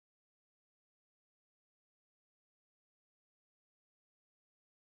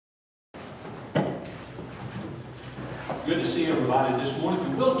Good to see everybody this morning.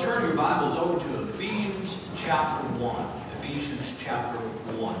 If you will, turn your Bibles over to Ephesians chapter 1. Ephesians chapter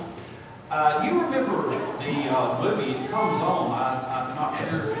 1. You remember the movie, it comes on, I'm not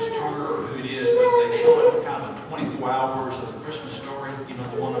sure if it's Turner or who it is, but they show it kind of 24 hours of the Christmas story. You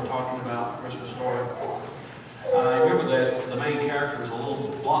know the one I'm talking about, Christmas story. Remember that the main character was a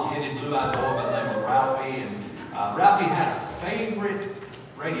little blonde-headed, blue-eyed boy by the name of Ralphie, and Ralphie had a favorite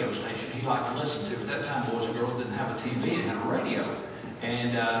radio station he liked to listen to. At that time, boys and girls didn't have a TV, they had a radio.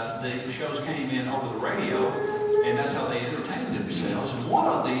 And the shows came in over the radio, and that's how they entertained themselves. And one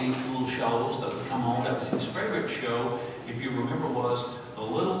of the little shows that would come on, that was his favorite show, if you remember, was the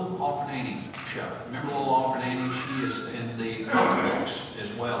Little Orphan Annie show. Remember Little Orphan Annie? She is in the comic books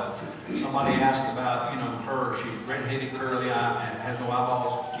as well. Somebody asked about, her. She's red-headed, curly eye, and has no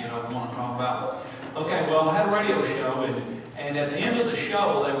eyeballs. You know the one I'm talking about? Okay, well, I had a radio show, and at the end of the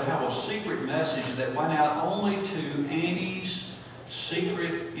show, they would have a secret message that went out only to Annie's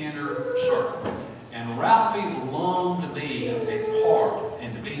secret inner circle. And Ralphie longed to be a part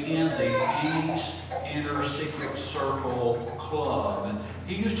and to be in the Annie's inner secret circle club. And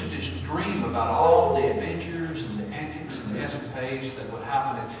he used to just dream about all the adventures and the antics and the escapades that would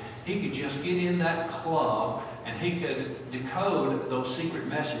happen. And he could just get in that club and he could decode those secret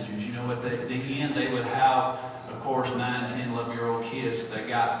messages. At the end, they would have, of course, 9, 10, 11-year-old kids that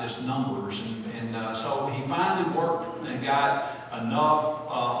got just numbers. And so he finally worked and got enough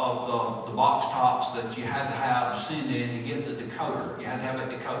of the box tops that you had to have to send in to get the decoder. You had to have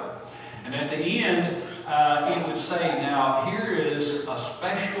a decoder. And at the end, it would say, now here is a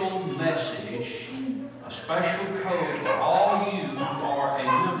special message, a special code for all you who are a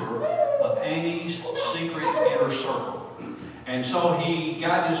member of Annie's secret inner circle. And so he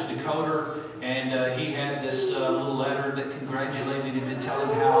got his decoder, and he had this little letter that congratulated him and telling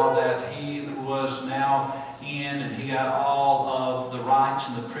him how that he was now in, and he got all of the rights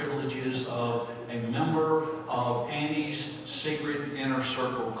and the privileges of a member of Annie's secret inner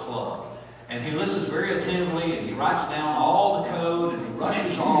circle club. And he listens very attentively, and he writes down all the code, and he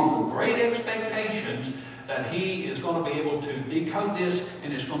rushes on with great expectations that he is going to be able to decode this,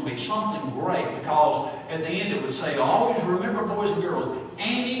 and it's going to be something great, because at the end it would say, always remember, boys and girls,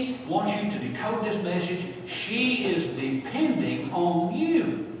 Annie wants you to decode this message. She is depending on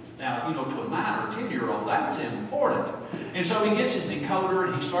you. Now, to a 9 or 10-year-old, that's important. And so he gets his decoder,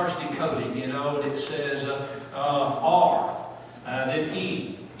 and he starts decoding, and it says R, then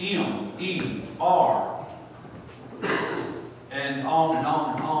E, M, E, R, and on and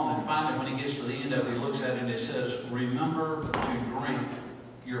on and on. And finally, when he gets to the end of it, he looks at it and it says, remember to drink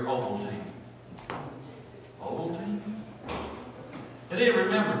your Ovaltine. Ovaltine? And then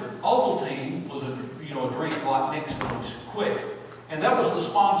remember, Ovaltine was a drink like Nixon's Quick. And that was the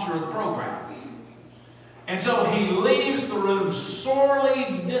sponsor of the program. And so he leaves the room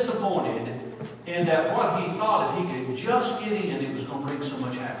sorely disappointed in that what he thought if he could just get in, it was going to bring so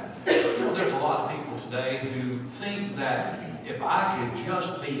much happiness. There's a lot of people today who think that if I could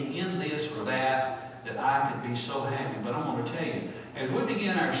just be in this or that I could be so happy. But I'm going to tell you, as we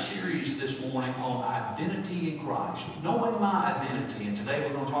begin our series this morning on identity in Christ, knowing my identity, and today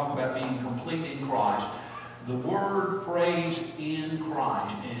we're going to talk about being complete in Christ, the word phrase in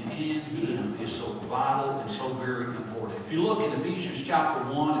Christ and in Him is so vital and so very important. If you look in Ephesians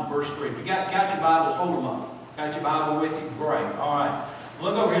chapter 1 and verse 3, if you got your Bibles, hold them up. Got your Bible with you? Great. All right.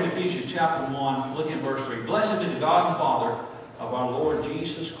 Look over here in Ephesians chapter 1, look in verse 3. Blessed be the God and Father of our Lord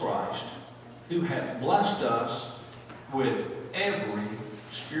Jesus Christ, who hath blessed us with every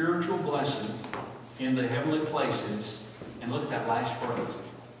spiritual blessing in the heavenly places. And look at that last phrase,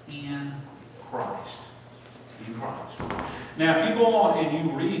 in Christ. In Christ. Now, if you go on and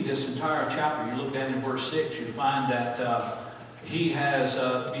you read this entire chapter, you look down in verse 6, you find that He has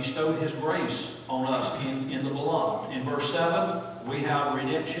bestowed His grace on us in the beloved. In verse 7, we have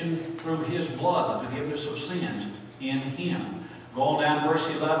redemption through His blood, the forgiveness of sins in Him. Going down to verse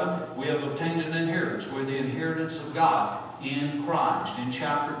 11, we have obtained an inheritance. We're the inheritance of God in Christ. In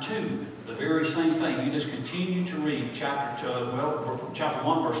chapter 2, the very same thing. You just continue to read chapter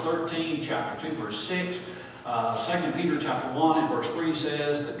 1, verse 13, chapter 2, verse 6. 2 Peter chapter 1 and verse 3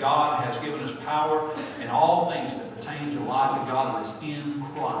 says that God has given us power in all things that pertain to life and godliness in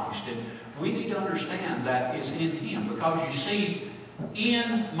Christ. And we need to understand that it's in Him, because you see,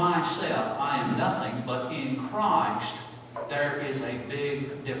 in myself I am nothing, but in Christ there is a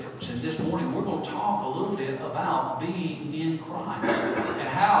big difference. And this morning we're going to talk a little bit about being in Christ and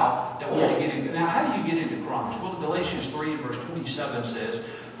how that we're going to get into. Now, how do you get into Christ? Well, Galatians 3 and verse 27 says,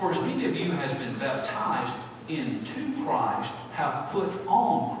 for as many of you has been baptized into Christ have put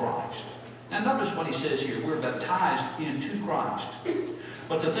on Christ. Now notice what he says here. We're baptized into Christ.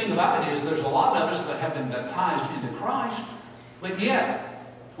 But the thing about it is there's a lot of us that have been baptized into Christ, but yet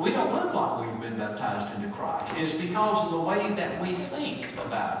we don't live like we've been baptized into Christ. It's because of the way that we think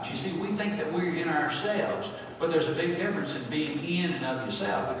about it. You see, we think that we're in ourselves, but there's a big difference in being in and of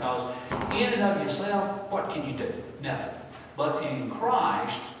yourself, because in and of yourself, what can you do? Nothing. But in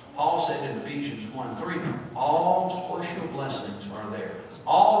Christ, Paul said in Ephesians 1:3, all spiritual blessings are there.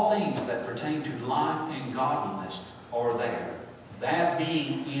 All things that pertain to life and godliness are there. That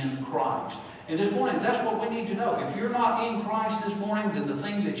being in Christ. And this morning, that's what we need to know. If you're not in Christ this morning, then the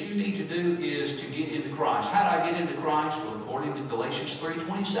thing that you need to do is to get into Christ. How do I get into Christ? Well, according to Galatians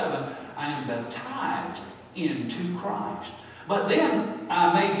 3:27, I am baptized into Christ. But then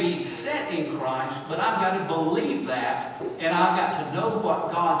I may be set in Christ, but I've got to believe that, and I've got to know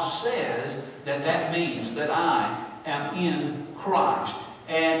what God says that means, that I am in Christ.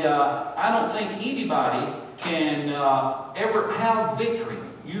 And I don't think anybody can ever have victory.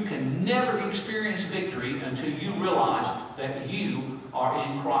 You can never experience victory until you realize that you are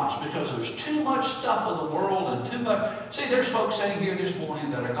in Christ. Because there's too much stuff of the world and too much. See, there's folks sitting here this morning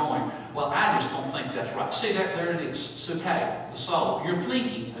that are going, well, I just don't think that's right. See, there it is. Suke, the soul. You're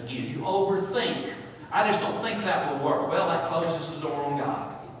thinking again. You overthink. I just don't think that will work. Well, that closes the door on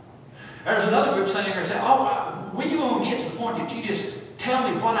God. There's another group sitting here saying, oh, when are you going to get to the point that you just tell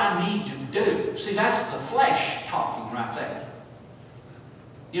me what I need to do? See, that's the flesh talking right there.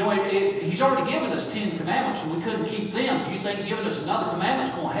 You know, he's already given us 10 commandments and we couldn't keep them. Do you think giving us another commandment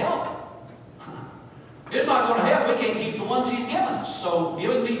is going to help? It's not going to help. We can't keep the ones he's given us. So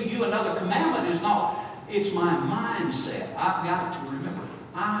giving you another commandment is not, it's my mindset. I've got to remember,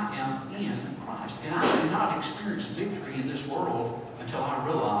 I am in Christ. And I cannot experience victory in this world until I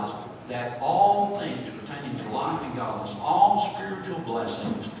realize that all things pertaining to life and godliness, all spiritual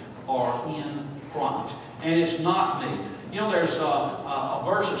blessings are in Christ. And it's not me. You know, there's a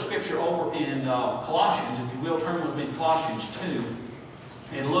verse of Scripture over in Colossians, if you will, turn with me to Colossians 2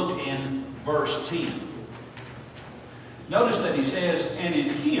 and look in verse 10. Notice that he says, and in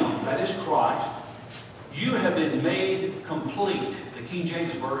Him, that is Christ, you have been made complete. The King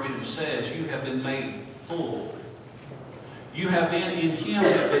James Version says you have been made full. You have been in Him,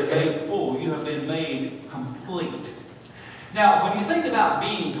 have been made full. You have been made complete. Now, when you think about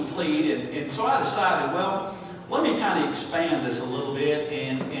being complete, and so I decided, well, let me kind of expand this a little bit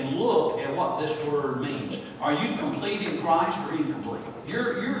and look at what this word means. Are you complete in Christ or incomplete?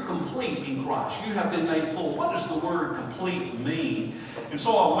 You're complete in Christ. You have been made full. What does the word complete mean? And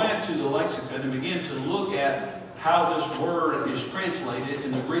so I went to the lexicon and began to look at how this word is translated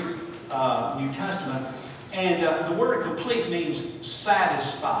in the Greek New Testament. And the word complete means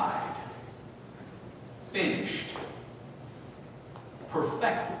satisfied, finished,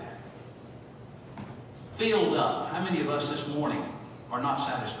 perfected, filled up. How many of us this morning are not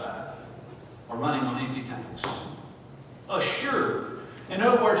satisfied or running on empty tanks? Assured. In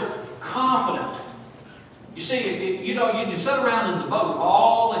other words, confident. You see, you can sit around in the boat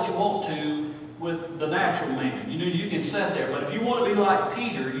all that you want to with the natural man. You can sit there. But if you want to be like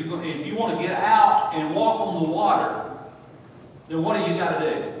Peter, if you want to get out and walk on the water, then what do you got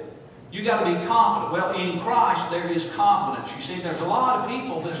to do? You got to be confident. Well, in Christ there is confidence. You see, there's a lot of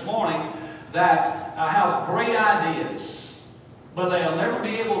people this morning that have great ideas, but they'll never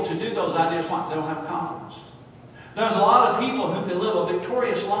be able to do those ideas. Why? They don't have confidence. There's a lot of people who can live a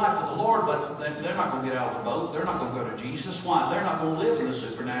victorious life for the Lord, but they're not going to get out of the boat. They're not going to go to Jesus. Why? They're not going to live in the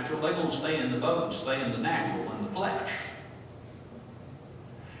supernatural. They're going to stay in the boat and stay in the natural, in the flesh.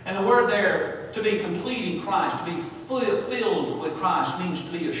 And the word there, to be complete in Christ, to be filled with Christ, means to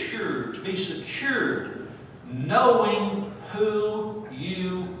be assured, to be secured, knowing who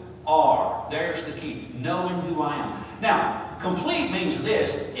you are. There's the key, knowing who I am. Now, complete means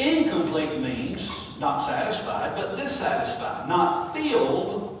this. Incomplete means not satisfied, but dissatisfied. Not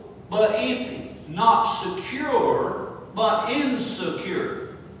filled, but empty. Not secure, but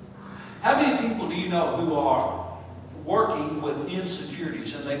insecure. How many people do you know who are working with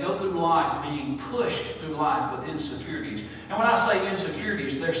insecurities, and they go through life being pushed through life with insecurities? And when I say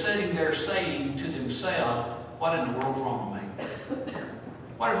insecurities, they're sitting there saying to themselves, what in the world's wrong with me?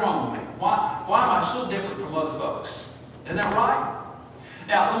 What is wrong with me? Why am I so different from other folks? Isn't that right?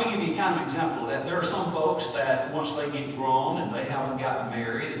 Now, let me give you a kind of example of that. There are some folks that once they get grown and they haven't gotten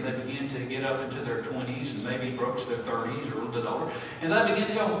married and they begin to get up into their 20s and maybe approach their 30s or a little bit older, and they begin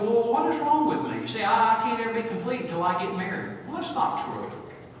to go, well, what is wrong with me? You see, I can't ever be complete until I get married. Well, that's not true.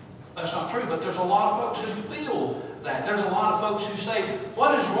 That's not true, but there's a lot of folks who feel that. There's a lot of folks who say,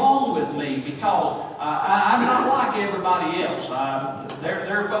 what is wrong with me? Because I'm not like everybody else.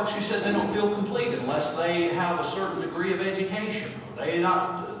 There are folks who said they don't feel complete unless they have a certain degree of education. They're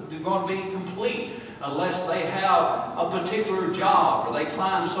not going to be complete unless they have a particular job or they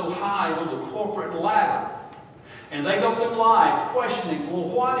climb so high on the corporate ladder. And they go through life questioning, well,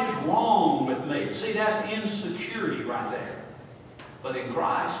 what is wrong with me? See, that's insecurity right there. But in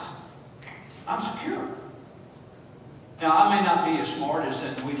Christ, I'm secure. Now, I may not be as smart as,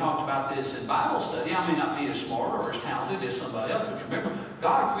 and we talked about this in Bible study, I may not be as smart or as talented as somebody else, but remember,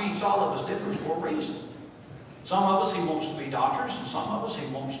 God creates all of us different for a reason. Some of us, He wants to be doctors, and some of us, He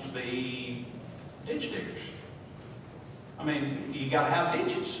wants to be ditch diggers. I mean, you got to have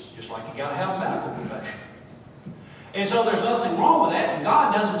ditches, just like you got to have a medical profession. And so there's nothing wrong with that, and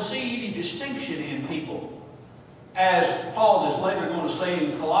God doesn't see any distinction in people. As Paul is later going to say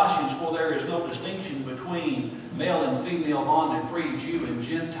in Colossians, for there is no distinction between male and female, bond and free, Jew and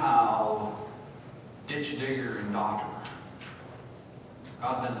Gentile, ditch digger and doctor.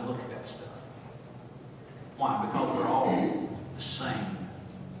 God doesn't look at that stuff. Why? Because we're all the same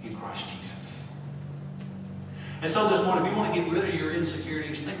in Christ Jesus. And so this morning, if you want to get rid of your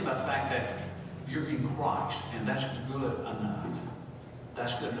insecurities, think about the fact that you're in Christ, and that's good enough.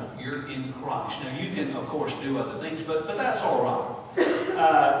 That's good enough. You're in Christ. Now, you can, of course, do other things, but that's all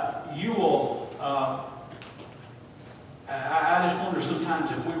right. You will, I just wonder sometimes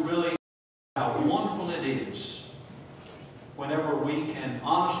if we really, how wonderful it is whenever we can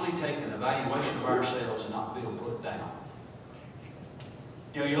honestly take an evaluation of ourselves and not feel put down.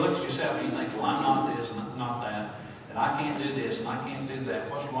 You know, you look at yourself and you think, well, I'm not this and I'm not that, and I can't do this and I can't do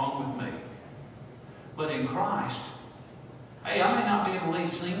that. What's wrong with me? But in Christ, hey, I may not be able to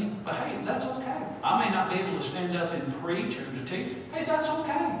lead singing, but hey, that's okay. I may not be able to stand up and preach or to teach. Hey, that's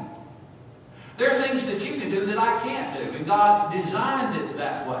okay. There are things that you can do that I can't do, and God designed it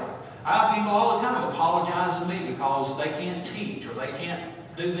that way. I have people all the time apologizing to me because they can't teach or they can't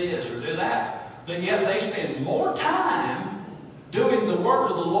do this or do that. But yet they spend more time doing the work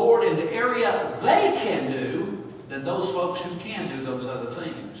of the Lord in the area they can do than those folks who can do those other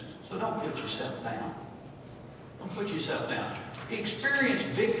things. So don't put yourself down. Don't put yourself down. Experience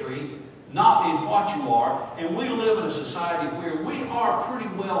victory not in what you are. And we live in a society where we are pretty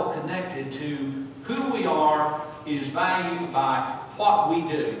well connected to who we are is valued by what we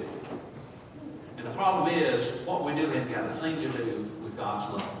do. And the problem is, what we do hasn't got a thing to do with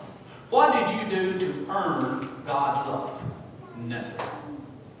God's love. What did you do to earn God's love? Nothing.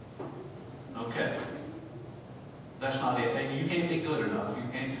 Okay. That's not it. And you can't be good enough. You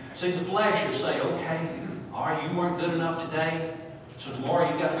can't. See, the flesh will say, okay, all right, you weren't good enough today, so tomorrow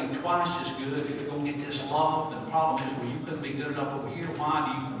you've got to be twice as good if you're going to get this love. And the problem is, well, you couldn't be good enough over here. Why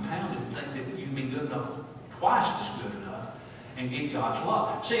do you compound it and think that you can be good enough, twice as good enough, and get God's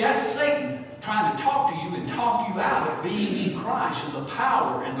love? See, that's Satan trying to talk to you and talk you out of being in Christ and the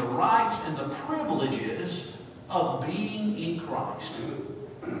power and the rights and the privileges of being in Christ.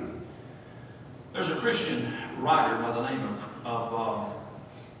 There's a Christian writer by the name of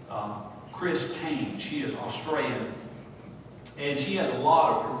Chris Kane. She is Australian, and she has a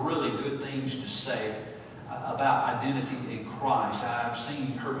lot of really good things to say about identity in Christ. I've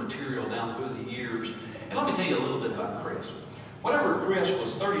seen her material down through the years. And let me tell you a little bit about Chris. Whenever Chris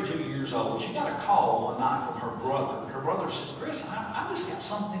was 32 years old, she got a call one night from her brother. Her brother says, Chris, I just got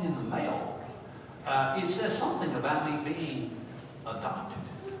something in the mail. It says something about me being adopted.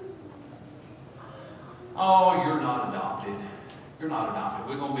 Oh, you're not adopted. You're not adopted.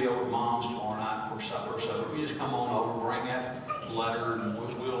 We're going to be over at Mom's tomorrow night for supper, so you just come on over, bring that letter, and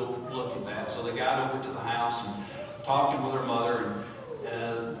we'll look at that. So they got over to the house and talking with her mother,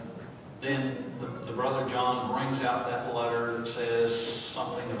 and then the brother John brings out that letter that says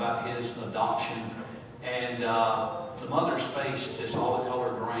something about his adoption, and the mother's face, just all the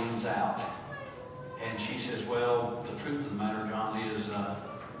color drains out. And she says, well, the truth of the matter, John, is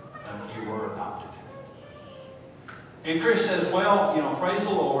you were adopted. And Chris says, well, you know, praise the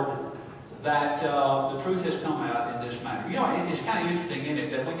Lord that the truth has come out in this matter. You know, it's kind of interesting, isn't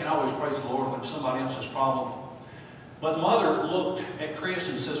it, that we can always praise the Lord when it's somebody else's problem. But the mother looked at Chris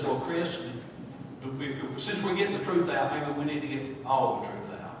and says, well, Chris, since we're getting the truth out, maybe we need to get all the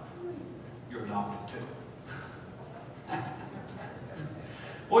truth out. You're adopted too.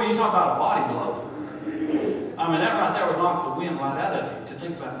 Boy, you talk about a body blow. I mean, that right there would knock the wind right out of you to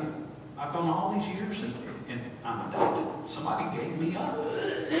think about, I've gone all these years and I'm adopted. Somebody gave me up.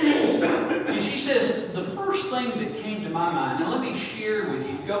 And she says, the first thing that came to my mind, and let me share with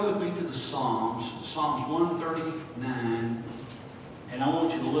you, go with me to the Psalms, Psalms 139, and I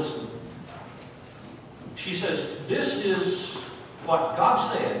want you to listen. She says, this is what God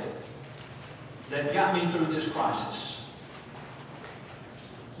said that got me through this crisis.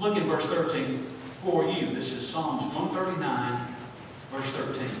 Look at verse 13. For you, this is Psalms 139, verse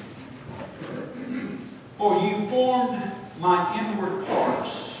 13. For you formed my inward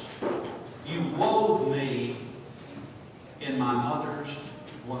parts. You wove me in my mother's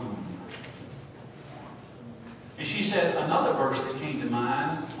womb. And she said, another verse that came to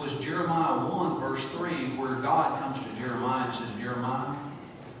mind was Jeremiah 1, verse 3, where God comes to Jeremiah and says, Jeremiah,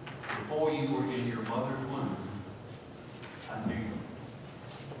 before you were in your mother's womb, I knew you.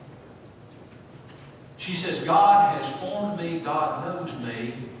 She says, God has formed me, God knows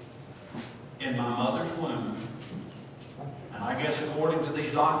me in my mother's womb. And I guess according to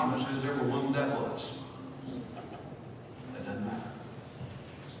these documents, whoever womb that was. That doesn't matter.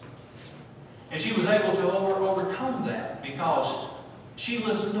 And she was able to overcome that because she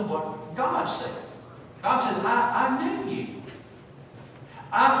listened to what God said. God says, I knew you.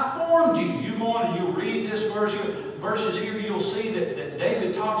 I formed you. You go on and you read this verses here, you'll see that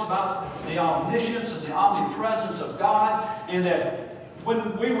David talks about the omniscience and the omnipresence of God, and that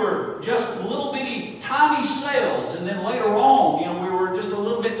when we were just little bitty tiny cells, and then later on, we were just a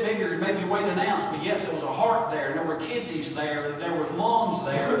little bit bigger, maybe weighed an ounce, but yet there was a heart there, and there were kidneys there, and there were lungs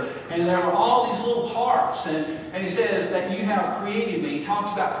there, and there were all these little parts. And he says that you have created me. He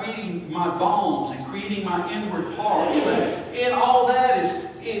talks about creating my bones and creating my inward parts. And all that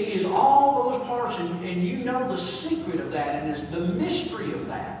is all those parts, and you know the secret of that, and it's the mystery of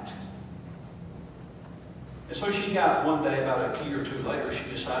that. And so she got one day, about a year or two later, she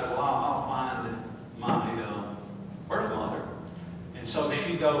decided, well, I'll find my birth mother. And so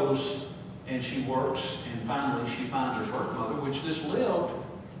she goes and she works, and finally she finds her birth mother, which just lived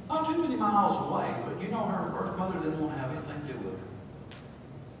not too many miles away, but her birth mother didn't want to have anything to do with her.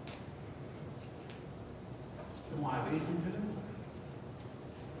 Didn't want to have anything to do with her.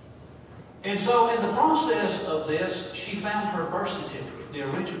 And so in the process of this, she found her birth certificate, the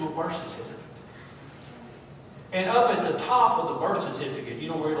original birth certificate. And up at the top of the birth certificate,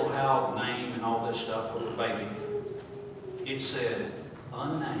 where it'll have the name and all this stuff for the baby, it said,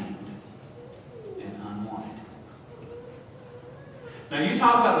 unnamed and unwanted. Now you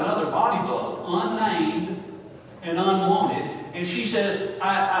talk about another body blow, unnamed and unwanted. And she says,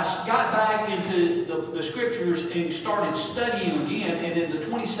 I got back into the scriptures and started studying again. And in the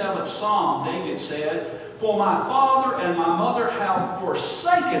 27th Psalm, David said, for my father and my mother have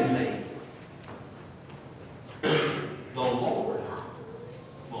forsaken me. The Lord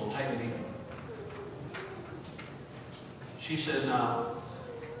will take me. She says, now,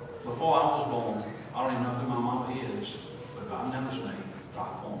 before I was born, I don't even know who my mama is, but God knows me.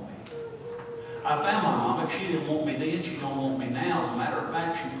 God formed me. I found my mama. She didn't want me then. She don't want me now. As a matter of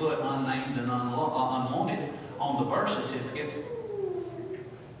fact, she put unnamed and unwanted on the birth certificate.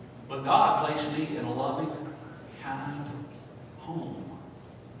 But God placed me in a loving, kind home.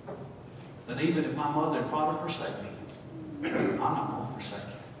 That even if my mother and father forsake me, I'm not going to forsake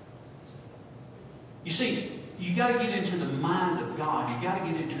you. You see, you got to get into the mind of God. You got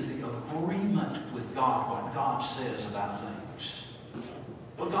to get into the agreement with God, what God says about things.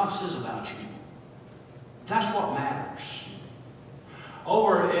 What God says about you. That's what matters.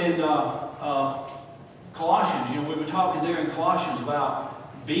 Over in Colossians, we were talking there in Colossians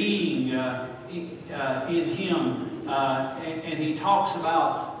about being in Him. And he talks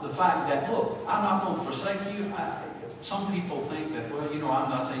about the fact that, look, I'm not going to forsake you. Some people think that, well, I'm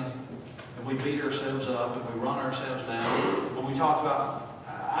nothing. And we beat ourselves up and we run ourselves down. But we talk about,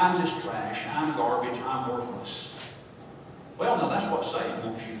 I'm just trash. I'm garbage. I'm worthless. Well, no, that's what Satan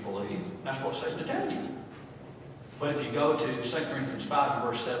wants you to believe. That's what Satan will tell you. But if you go to 2 Corinthians 5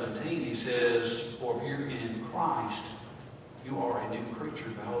 verse 17, he says, for if you're in Christ, you are a new creature.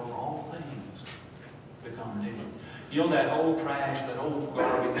 Behold, all things become new. That old trash, that old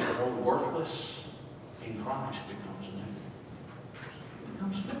garbage, that old worthless, in Christ becomes new.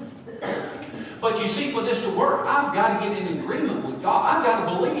 Becomes new. But you see, for this to work, I've got to get in agreement with God. I've got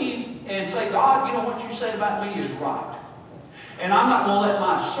to believe and say, God, what you said about me is right. And I'm not going to let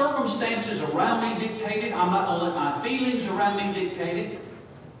my circumstances around me dictate it. I'm not going to let my feelings around me dictate it.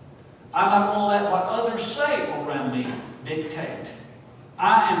 I'm not going to let what others say around me dictate.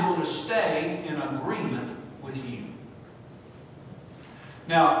 I am going to stay in agreement with you.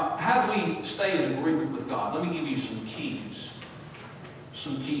 Now, how do we stay in agreement with God? Let me give you some keys.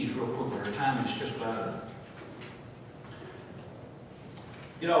 Some keys real quick. Our time is just about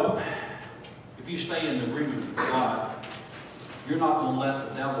up. If you stay in agreement with God, you're not going to let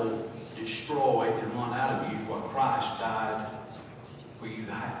the devil destroy and run out of you what Christ died for you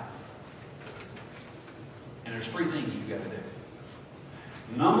to have. And there's three things you got to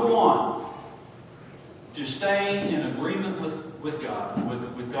do. Number one, to stay in agreement with God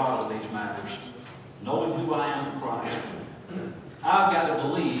on these matters, knowing who I am in Christ. I've got to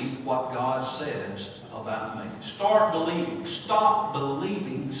believe what God says about me. Start believing. Stop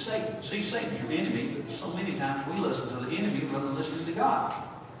believing Satan. See, Satan's your enemy, but so many times we listen to the enemy rather than listening to God.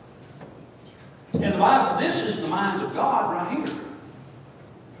 And the Bible, this is the mind of God right here.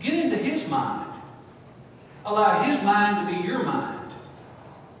 Get into His mind. Allow His mind to be your mind.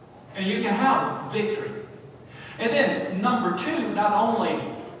 And you can have victory. And then, number two, not only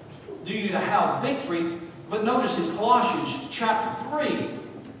do you have victory, but notice in Colossians chapter 3,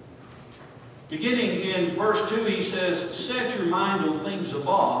 beginning in verse 2, he says, set your mind on things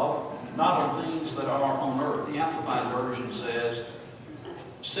above, not on things that are on earth. The Amplified Version says,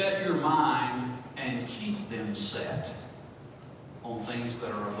 set your mind and keep them set on things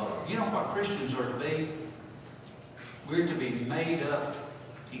that are above. You know what Christians are to be? We're to be made up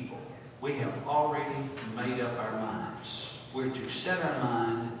people. We have already made up our minds. We're to set our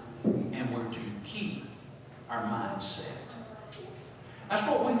mind and we're to keep our mind set. That's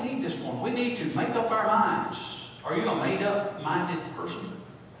what we need this morning. We need to make up our minds. Are you a made-up-minded person?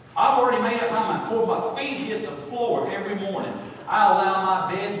 I've already made up my mind. Before my feet hit the floor every morning, I allow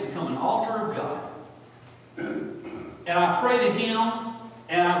my bed to become an altar of God. And I pray to Him,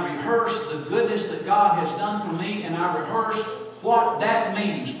 and I rehearse the goodness that God has done for me, and I rehearse what that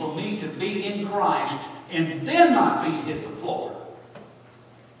means for me to be in Christ, and then my feet hit the floor.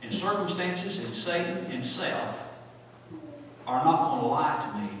 And circumstances and Satan and self are not going to lie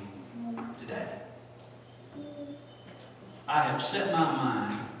to me today. I have set my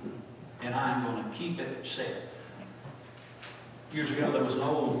mind, and I am going to keep it set. Years ago, there was an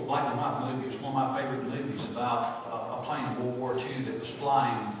old black and white movie. It was one of my favorite movies about a plane in World War II that was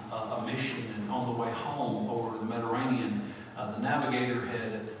flying a mission, and on the way home over the Mediterranean, the navigator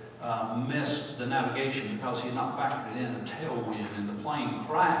had missed the navigation because he had not factored in a tailwind, and the plane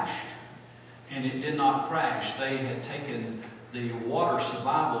crashed. And it did not crash. They had taken the water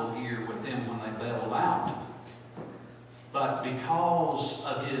survival gear with them when they bailed out. But because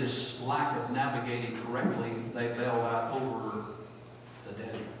of his lack of navigating correctly, they bailed out over the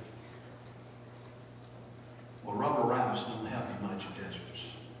desert. Well, rubber rafts don't help you much in deserts.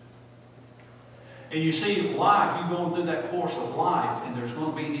 And you see, life, you're going through that course of life, and there's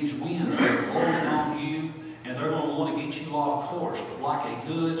going to be these winds that are blowing on you, and they're going to want to get you off course. But like a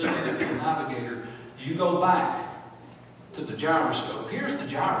good spiritual navigator, you go back to the gyroscope. Here's the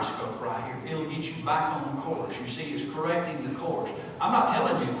gyroscope right here. It'll get you back on the course. You see, it's correcting the course. I'm not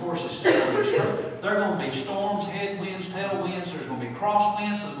telling you the course is still straight. There are going to be storms, headwinds, tailwinds. There's going to be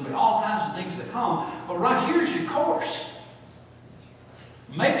crosswinds. There's going to be all kinds of things that come. But right here's your course.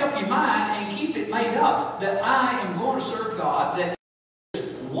 Make up your mind and keep it made up that I am going to serve God, that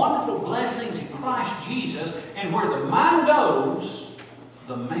wonderful blessings in Christ Jesus, and where the mind goes,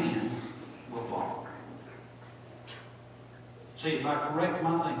 the man will follow. See, if I correct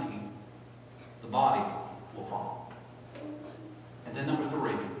my thinking, the body will follow. And then number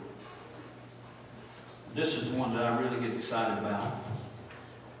three, this is one that I really get excited about.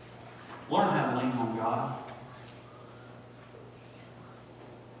 Learn how to lean on God.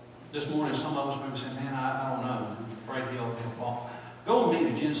 This morning, some of us may be saying, man, I don't know. I'm afraid he'll fall. Go with me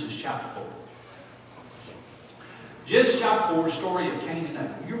to Genesis chapter 4. Genesis chapter 4, story of Cain and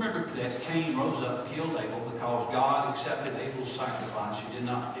Abel. You remember that Cain rose up and killed Abel because God accepted Abel's sacrifice. He did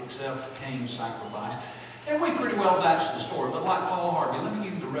not accept Cain's sacrifice. And we pretty well matched the story. But like Paul Harvey, let me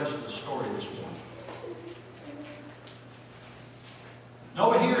give you the rest of the story this morning.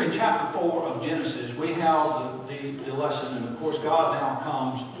 Now, here in chapter 4 of Genesis, we have the lesson. And of course, God now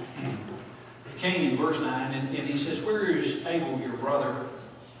comes to Cain in verse 9. And he says, where is Abel, your brother?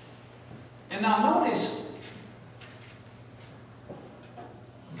 And now notice,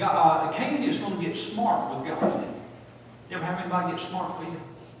 Cain is going to get smart with God. You ever have anybody get smart with you?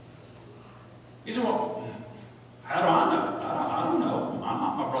 He said, well, how do I know? I don't know. I'm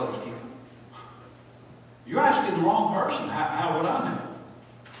not my brother's keeper. You're asking the wrong person. How would I know?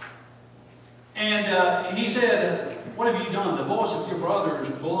 And he said, what have you done? The voice of your brother's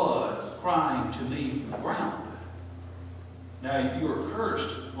blood crying to me from the ground. Now you are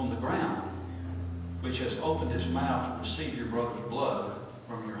cursed on the ground, which has opened its mouth to receive your brother's blood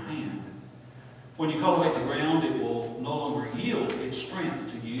from your hand. When you cultivate the ground, it will no longer yield its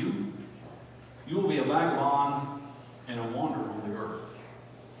strength to you. You will be a vagabond and a wanderer on the earth.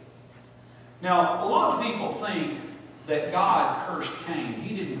 Now, a lot of people think that God cursed Cain.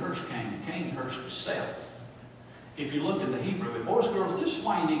 He didn't curse Cain. Cain cursed himself. If you look at the Hebrew, boys and girls, this is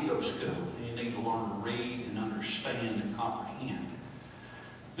why you need to go to school. You need to learn to read and understand and comprehend.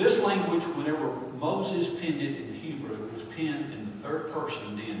 This language, whenever Moses penned it in Hebrew, it was penned in the third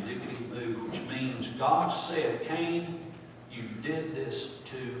person, the indicative mood, which means God said, Cain, you did this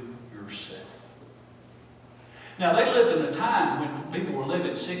to yourself. Now, they lived in a time when people were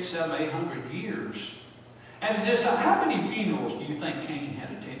living 600, 700, 800 years. And just how many funerals do you think Cain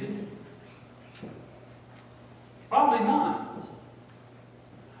had attended? Probably none.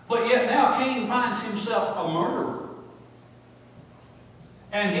 But yet now Cain finds himself a murderer.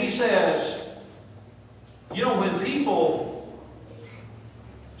 And he says, you know, when people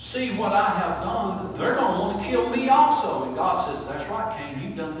see what I have done, they're going to want to kill me also. And God says, that's right, Cain,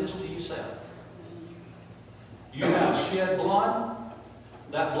 you've done this to yourself. You have shed blood.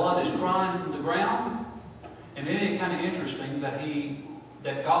 That blood is crying from the ground. And then it's kind of interesting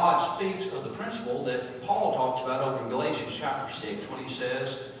that God speaks of the principle that Paul talks about over in Galatians chapter 6 when he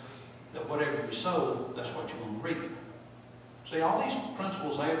says that whatever you sow, that's what you're going to reap. See, all these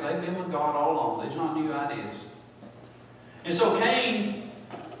principles, they've been with God all along. These are not new ideas. And so Cain,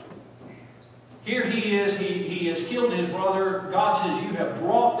 here he is. He has killed his brother. God says, you have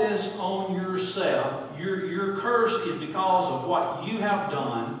brought this on yourself. Your curse is because of what you have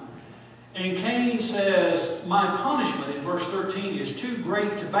done. And Cain says, my punishment, in verse 13, is too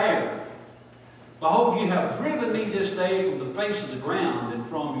great to bear. Behold, you have driven me this day from the face of the ground, and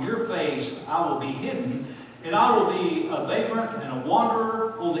from your face I will be hidden, and I will be a vagrant and a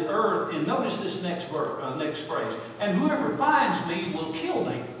wanderer on the earth. And notice this next phrase. And whoever finds me will kill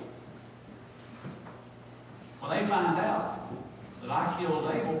me. When they find out that I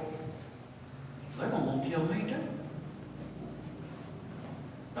killed Abel, they're going to want to kill me too.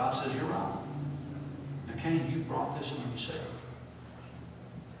 God says, you're right. Now, Cain, you brought this on yourself.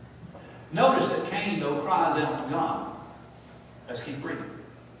 Notice that Cain, though, cries out to God. Let's keep reading.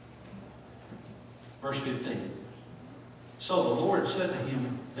 Verse 15. So the Lord said to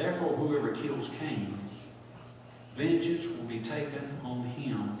him, therefore whoever kills Cain, vengeance will be taken on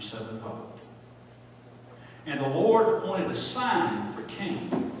him sevenfold. And the Lord appointed a sign for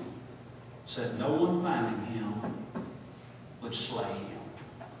Cain, said no one finding him would slay him.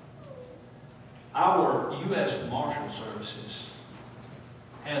 Our U.S. Marshal Services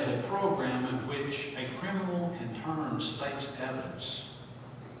has a program in which a criminal can turn state's evidence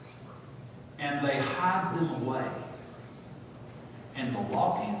and they hide them away. And the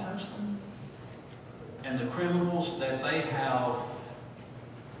law can't touch them. And the criminals that they have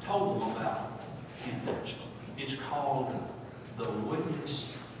told them about can't touch them. It's called the Witness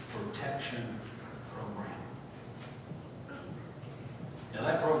Protection Program. Now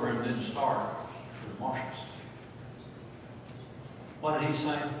that program didn't start with marshals. What did he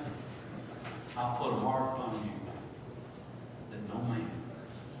say? I'll put a mark on you that no man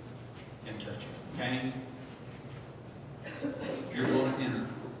can touch you. Cain, you're going to enter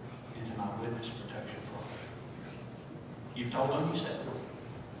into my witness protection program. You've told them you said it.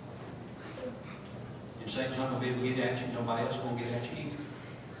 And Satan's not going to be able to get at you. Nobody else is going to get at you either.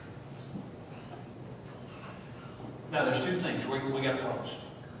 Now, there's two things we got to close.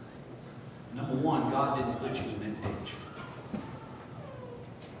 Number one, God didn't put you in that ditch.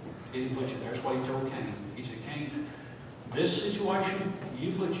 He didn't put you there. That's what he told Cain. He said, Cain, this situation,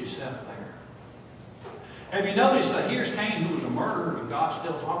 you put yourself there. Have you noticed that here's Cain who was a murderer, and God's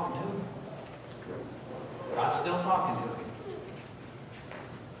still talking to him? God's still talking to him.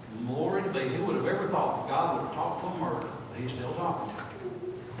 Glory to be. Who would have ever thought God would have talked to a murderer, but he's still talking to him.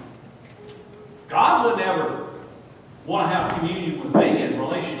 God would never want to have communion with me and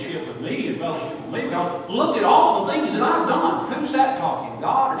relationship with me and fellowship with me because look at all the things that I've done. Who's that talking?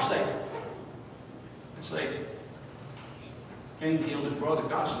 God or Satan? It's Satan. Cain killed his brother.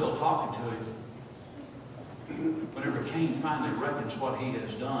 God's still talking to him. Whenever Cain finally reckons what he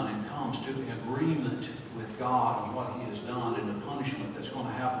has done and comes to agreement with God on what he has done and the punishment that's going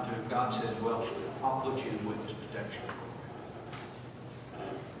to happen to him, God says, well, I'll put you in witness protection.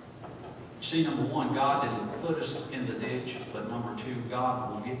 See, number one, God didn't put us in the ditch, but number two,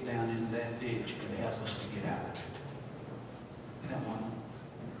 God will get down into that ditch and help us to get out of it. Isn't that one?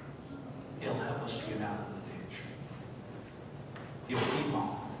 He'll help us to get out of the ditch. He'll keep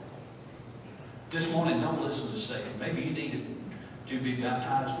on. This morning, don't listen to Satan. Maybe you need to be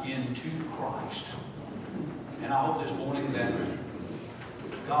baptized into Christ. And I hope this morning that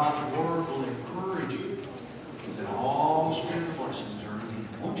God's Word will encourage you that all spiritual blessings are in Him.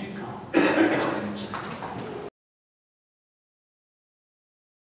 Won't you come?